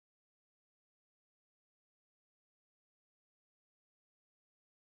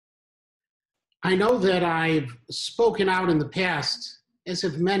I know that I've spoken out in the past, as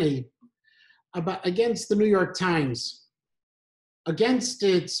have many, against the New York Times, against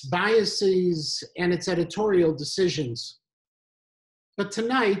its biases and its editorial decisions. But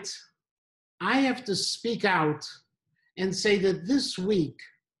tonight, I have to speak out and say that this week,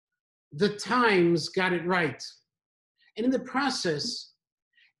 the Times got it right. And in the process,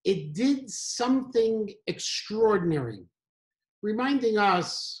 it did something extraordinary, reminding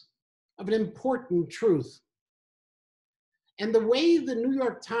us of an important truth. And the way the New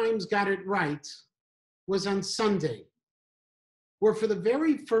York Times got it right was on Sunday, where for the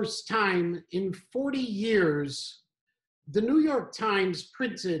very first time in 40 years, the New York Times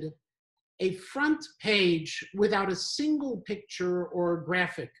printed a front page without a single picture or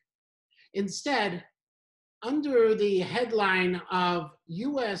graphic. Instead, under the headline of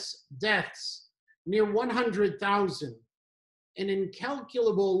US deaths near 100,000, an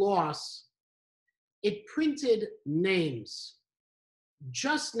incalculable loss, it printed names,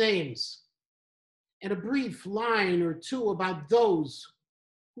 just names, and a brief line or two about those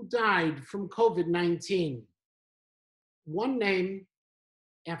who died from COVID-19. One name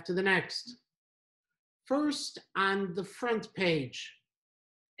after the next. First on the front page,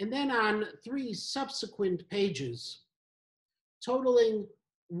 and then on 3 subsequent pages, totaling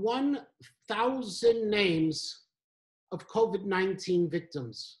 1,000 names of COVID-19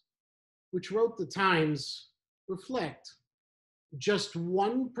 victims, which, wrote the Times, reflect just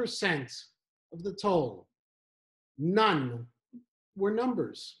 1% of the toll. None were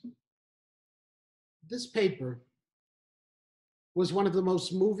numbers. This paper was one of the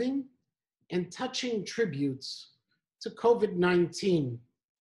most moving and touching tributes to COVID-19,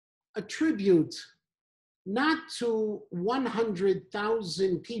 a tribute not to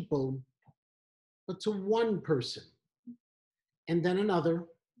 100,000 people, but to one person, and then another,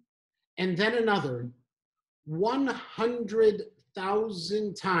 and then another,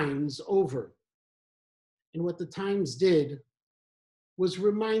 100,000 times over. And what the Times did was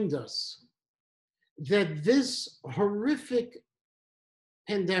remind us that this horrific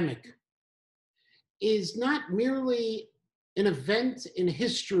pandemic is not merely an event in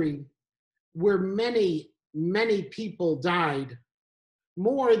history where many, many people died,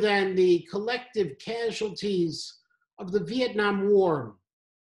 more than the collective casualties of the Vietnam War,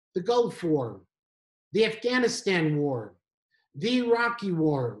 the Gulf War, the Afghanistan War, the Iraqi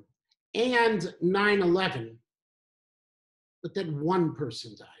War, and 9/11, but that one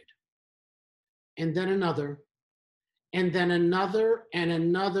person died. And then another, and then another, and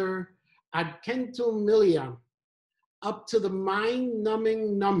another, ad centum millia, up to the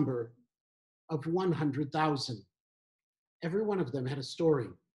mind-numbing number of 100,000. Every one of them had a story.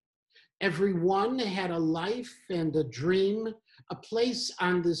 Every one had a life and a dream, a place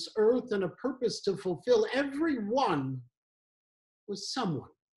on this earth and a purpose to fulfill. Every one was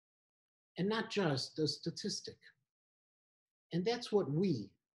someone, and not just a statistic. And that's what we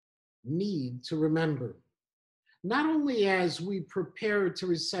need to remember, not only as we prepare to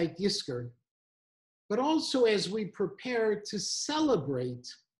recite Yizkor, but also as we prepare to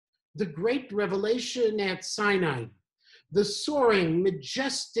celebrate the great revelation at Sinai, the soaring,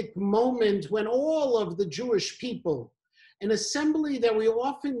 majestic moment when all of the Jewish people, an assembly that we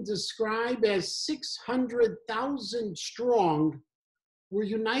often describe as 600,000 strong, were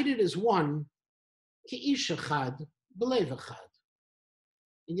united as one, Ke'ish Echad, B'lev Echad.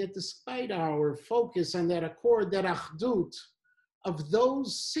 And yet, despite our focus on that accord, that achdut of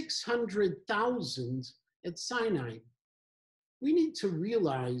those 600,000 at Sinai, we need to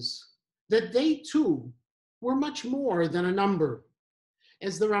realize that they too were much more than a number.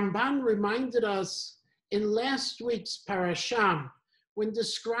 As the Ramban reminded us in last week's parasha, when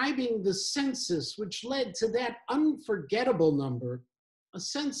describing the census which led to that unforgettable number, a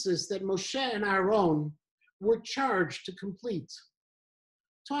census that Moshe and Aaron were charged to complete.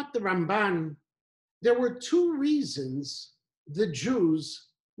 Taught the Ramban, there were 2 reasons the Jews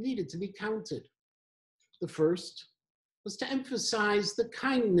needed to be counted. The first was to emphasize the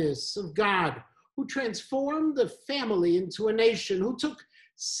kindness of God, who transformed the family into a nation, who took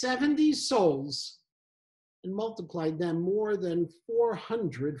 70 souls and multiplied them more than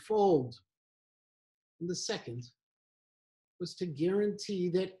 400-fold. And the second was to guarantee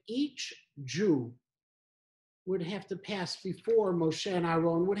that each Jew would have to pass before Moshe and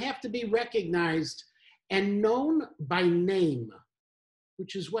Aaron, would have to be recognized and known by name,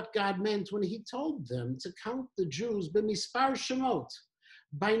 which is what God meant when he told them to count the Jews b'mispar shemot,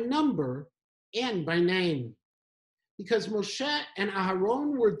 by number and by name. Because Moshe and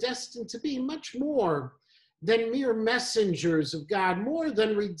Aaron were destined to be much more than mere messengers of God, more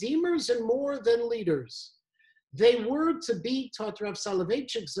than redeemers and more than leaders. They were to be, taught Rav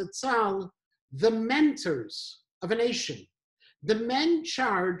Soloveitchik Zatzal, the mentors of a nation, the men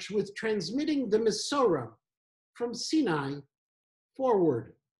charged with transmitting the Mesorah from Sinai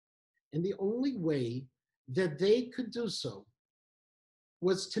forward. And the only way that they could do so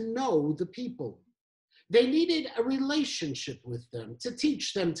was to know the people. They needed a relationship with them, to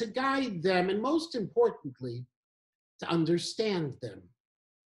teach them, to guide them, and most importantly, to understand them.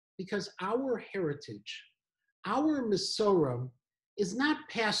 Because our heritage, our Mesorah, is not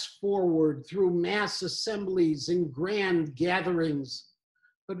passed forward through mass assemblies and grand gatherings,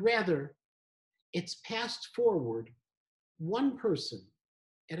 but rather it's passed forward one person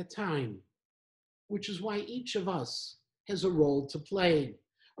at a time, which is why each of us has a role to play,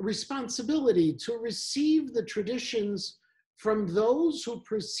 a responsibility to receive the traditions from those who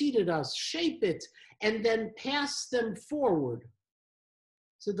preceded us, shape it, and then pass them forward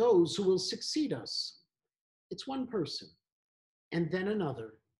to those who will succeed us. It's one person, and then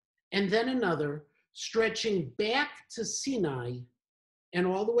another, stretching back to Sinai and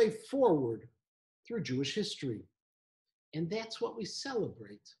all the way forward through Jewish history. And that's what we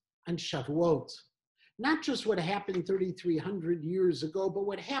celebrate on Shavuot. Not just what happened 3,300 years ago, but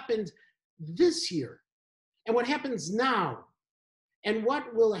what happened this year, and what happens now, and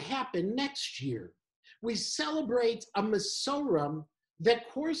what will happen next year. We celebrate a Mesorah that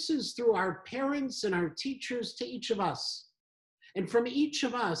courses through our parents and our teachers to each of us, and from each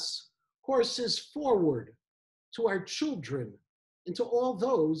of us courses forward to our children and to all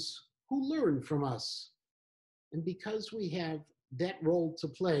those who learn from us. And because we have that role to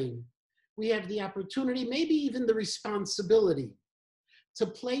play, we have the opportunity, maybe even the responsibility, to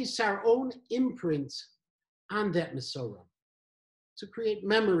place our own imprint on that Mesorah, to create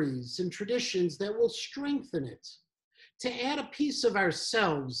memories and traditions that will strengthen it, to add a piece of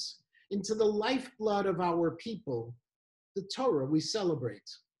ourselves into the lifeblood of our people, the Torah we celebrate.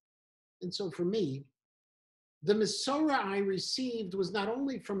 And so for me, the Mesorah I received was not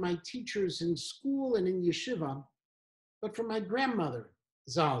only from my teachers in school and in yeshiva, but from my grandmother,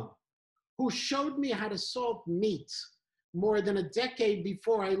 Zal, who showed me how to salt meat more than a decade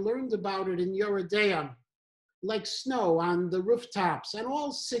before I learned about it in Yoredea, like snow on the rooftops on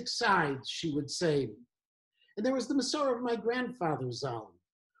all six sides, she would say. And there was the Mesorah of my grandfather, Zal,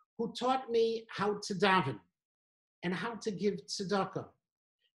 who taught me how to daven and how to give tzedakah,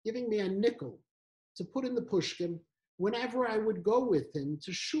 giving me a nickel to put in the pushkin whenever I would go with him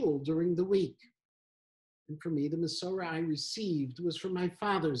to shul during the week. And for me, the Mesorah I received was from my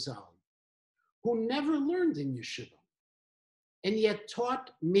father, Zal, who never learned in yeshiva, and yet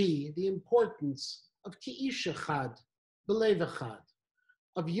taught me the importance of ki'ish echad, b'lev echad,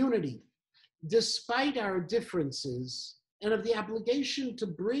 of unity, despite our differences, and of the obligation to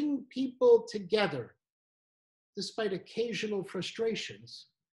bring people together, despite occasional frustrations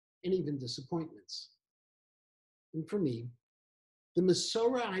and even disappointments. And for me, the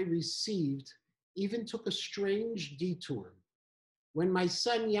Mesorah I received even took a strange detour when my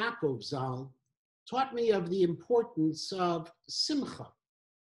son Yaakov Zal taught me of the importance of simcha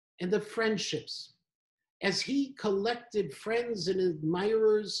and the friendships, as he collected friends and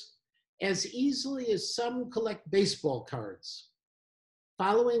admirers as easily as some collect baseball cards,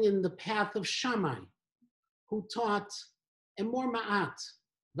 following in the path of Shammai, who taught emor ma'at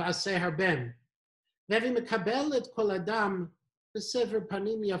v'aseh harbem, ve'vi mekabel et kol adam b'sefer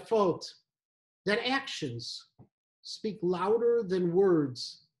panim yafot, that actions speak louder than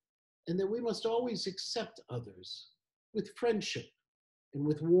words, and that we must always accept others with friendship and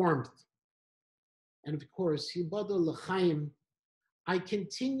with warmth. And of course, Yibadol L'chaim, I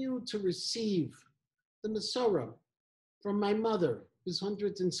continue to receive the Mesorah from my mother, who's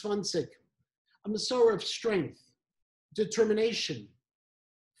 120, a Mesorah of strength, determination,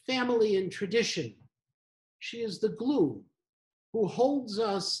 family, and tradition. She is the glue who holds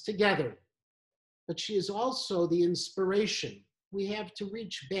us together, but she is also the inspiration. We have to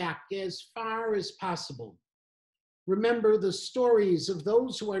reach back as far as possible. Remember the stories of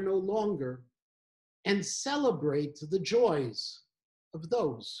those who are no longer, and celebrate the joys of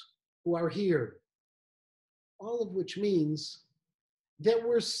those who are here. All of which means that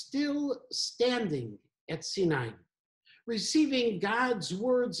we're still standing at Sinai, receiving God's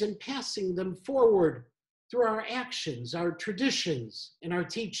words and passing them forward through our actions, our traditions, and our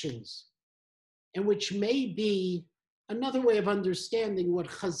teachings, and which may be another way of understanding what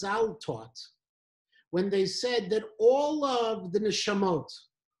Chazal taught when they said that all of the neshamot,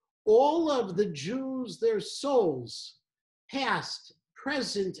 all of the Jews, their souls, past,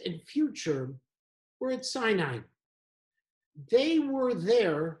 present, and future, were at Sinai. They were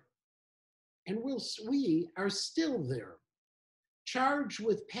there, and we are still there, charged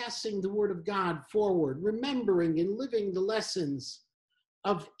with passing the word of God forward, remembering and living the lessons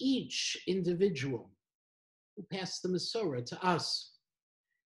of each individual who passed the Masorah to us.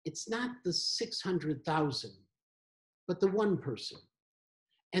 It's not the 600,000, but the one person,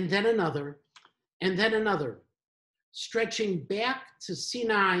 and then another, and then another, stretching back to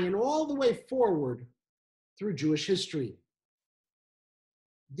Sinai and all the way forward through Jewish history.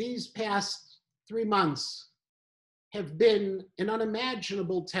 These past 3 months have been an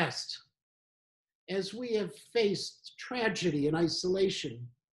unimaginable test as we have faced tragedy and isolation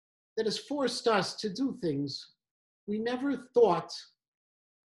that has forced us to do things we never thought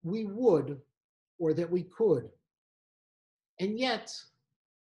we would or that we could. And yet,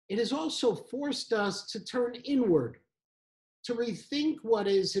 it has also forced us to turn inward, to rethink what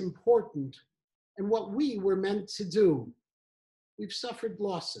is important and what we were meant to do. We've suffered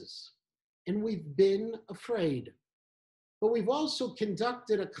losses and we've been afraid, but we've also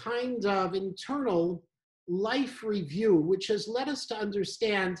conducted a kind of internal life review, which has led us to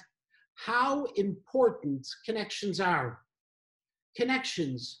understand how important connections are.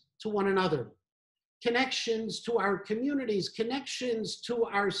 Connections to one another, connections to our communities, connections to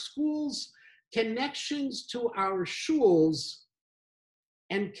our schools, connections to our shuls,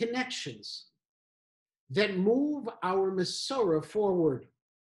 and connections that move our Masorah forward.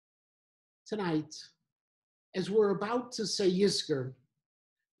 Tonight, as we're about to say Yizkor,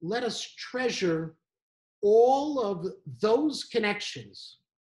 let us treasure all of those connections.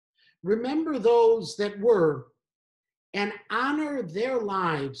 Remember those that were, and honor their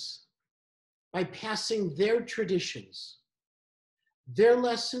lives by passing their traditions, their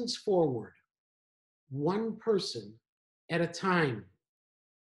lessons forward, one person at a time.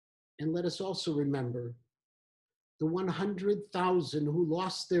 And let us also remember the 100,000 who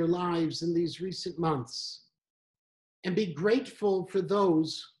lost their lives in these recent months, and be grateful for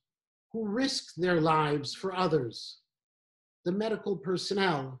those who risked their lives for others, the medical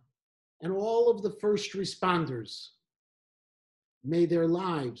personnel, and all of the first responders. May their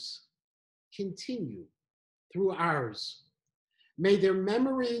lives continue through ours. May their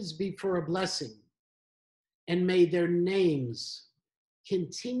memories be for a blessing, and may their names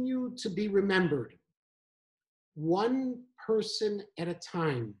continue to be remembered, one person at a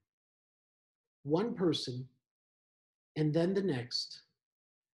time. One person, and then the next,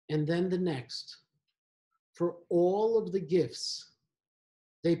 and then the next, for all of the gifts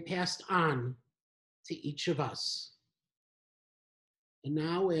they passed on to each of us. And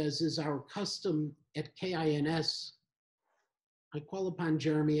now, as is our custom at KINS, I call upon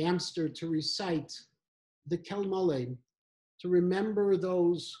Jeremy Amster to recite the Kel Mole, to remember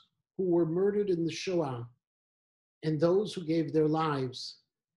those who were murdered in the Shoah and those who gave their lives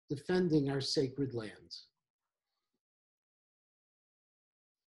defending our sacred land.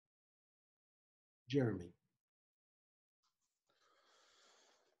 Jeremy.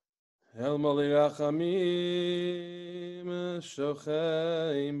 El Moli Rachamim,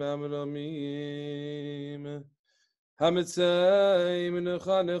 Shocheim Bamramim, Hamitzeim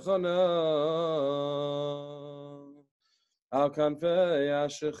Necha Nechana, Al Kanfei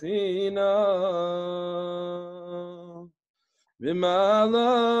HaShechina,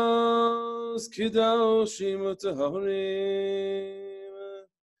 B'malos Kedoshim U'Tahorim,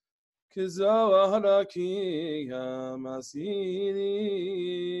 Kizohar HaKiyam Asirim,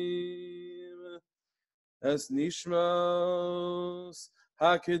 Es Nishmos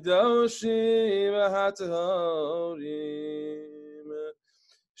HaKedoshim HaTahorim,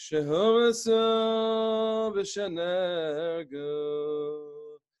 Shehumaso V'Shenergo,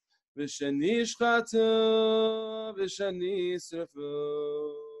 V'Shenishchatu, V'Shenisrafu,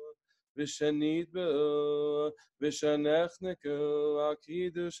 V'Shenitbu, V'Shenechneku, Al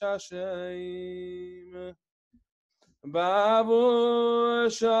Kiddush Hashem. Bavu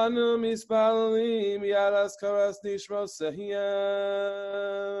Shanu Mispalim, Yalas Karas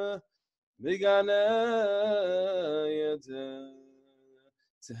Nishmosehiyah, V'Ganei Eden,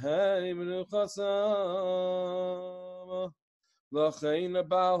 Tehei Menuchasam, L'chein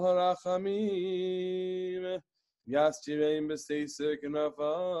Baal HaRachamim, Yastirein B'Seisek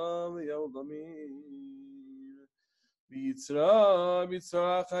Nafal Yolamim,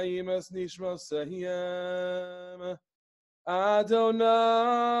 B'Yitzra Chaim Es Nishmosehiyah, Adonai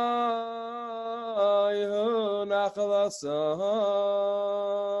Hu Nachal Asam,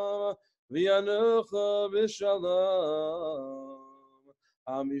 V'Yanucha B'Shalom,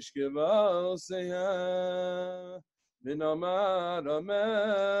 Amishkeva Oseyah, V'Nomar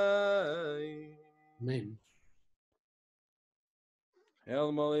Amen. Amen.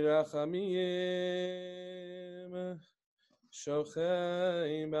 El Moli Rachamim,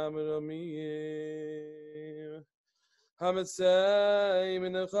 Shochein Bamromim, Hamitzei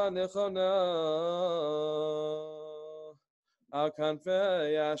Menucha Nechona, Al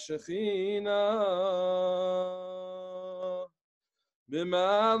Kanfei Ashechina,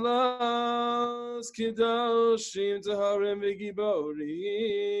 B'malas Kedoshim Taharim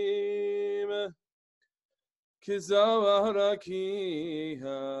V'Giborim, Kizawara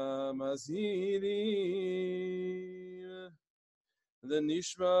Kiha Mazirim, the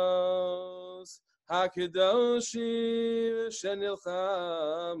Nishmas Hakedoshim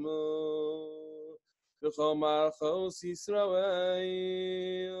Shenilchamu, B'chol Marchos Yisrael,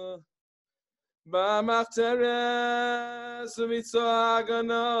 B'machteres V'mitzvah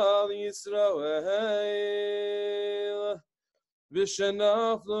Haganah Yisrael,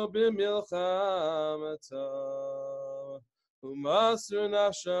 V'shenaflu b'milchamata, U'masru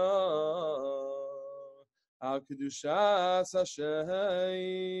nafsham, Al Kedushas Hashem,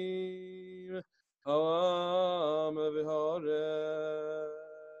 Ha'am v'ha'aretz.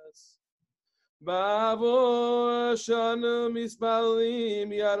 Ba'avo shanu mispalim,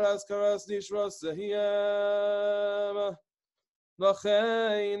 Yaras karas nishrosehem,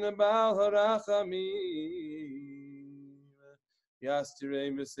 L'chein ba'al harachamim, Yastirei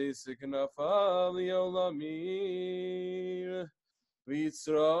Mesesik Nafal Yolamim,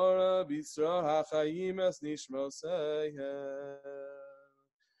 Vitzrora Hachayim Es Nishmoseihem,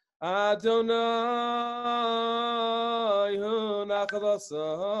 Adonai Hu Nachalasav,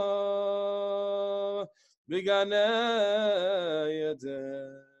 B'ganei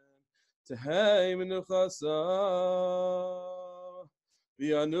Eden, Tehei Menuchasav,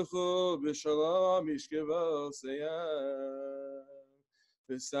 V'yanuchu B'shalom Yishkevoseyem,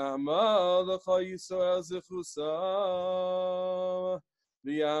 V'sama l'cha Yisrael zechusam,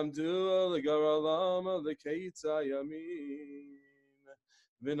 V'yamdu l'garalam l'keitza yamin,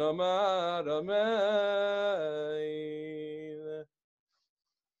 V'nomar amen.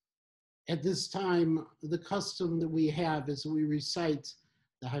 At this time, the custom that we have is we recite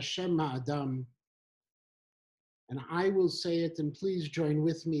the Hashem Ma'adam, and I will say it, and please join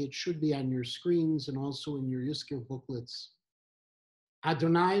with me. It should be on your screens and also in your Yizkor booklets.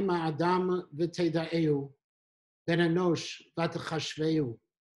 Adonai Ma'adam v'teda'eu, ben enosh v'techashveu.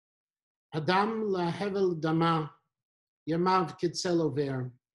 Adam lahevel dama, yamav kitzel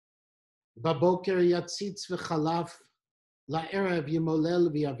over. Baboker yatzitz v'chalaf, la'erev yimolel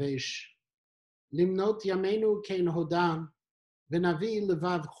v'yavesh. Limnot yamenu kein hodam, v'navi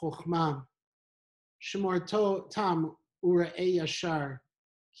levav chochma. Shemor tam ure'ei yashar,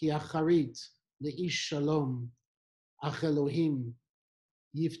 ki acharit le'ish shalom, ach Elohim,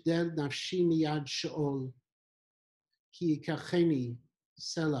 yifdel nafshi miyad she'ol, ki yikacheni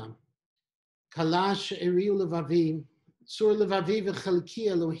selah. Kala she'eriu levavi, tzur levavi v'chelki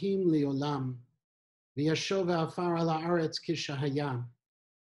Elohim le'olam, v'yashov v'afar al ha'aretz kishahaya,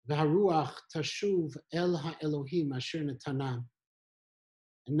 v'haruach tashuv el ha'Elohim asher netana.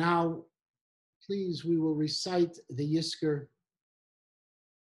 And now, please, we will recite the Yizkor.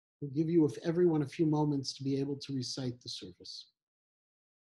 We'll give you, if everyone, a few moments to be able to recite the service.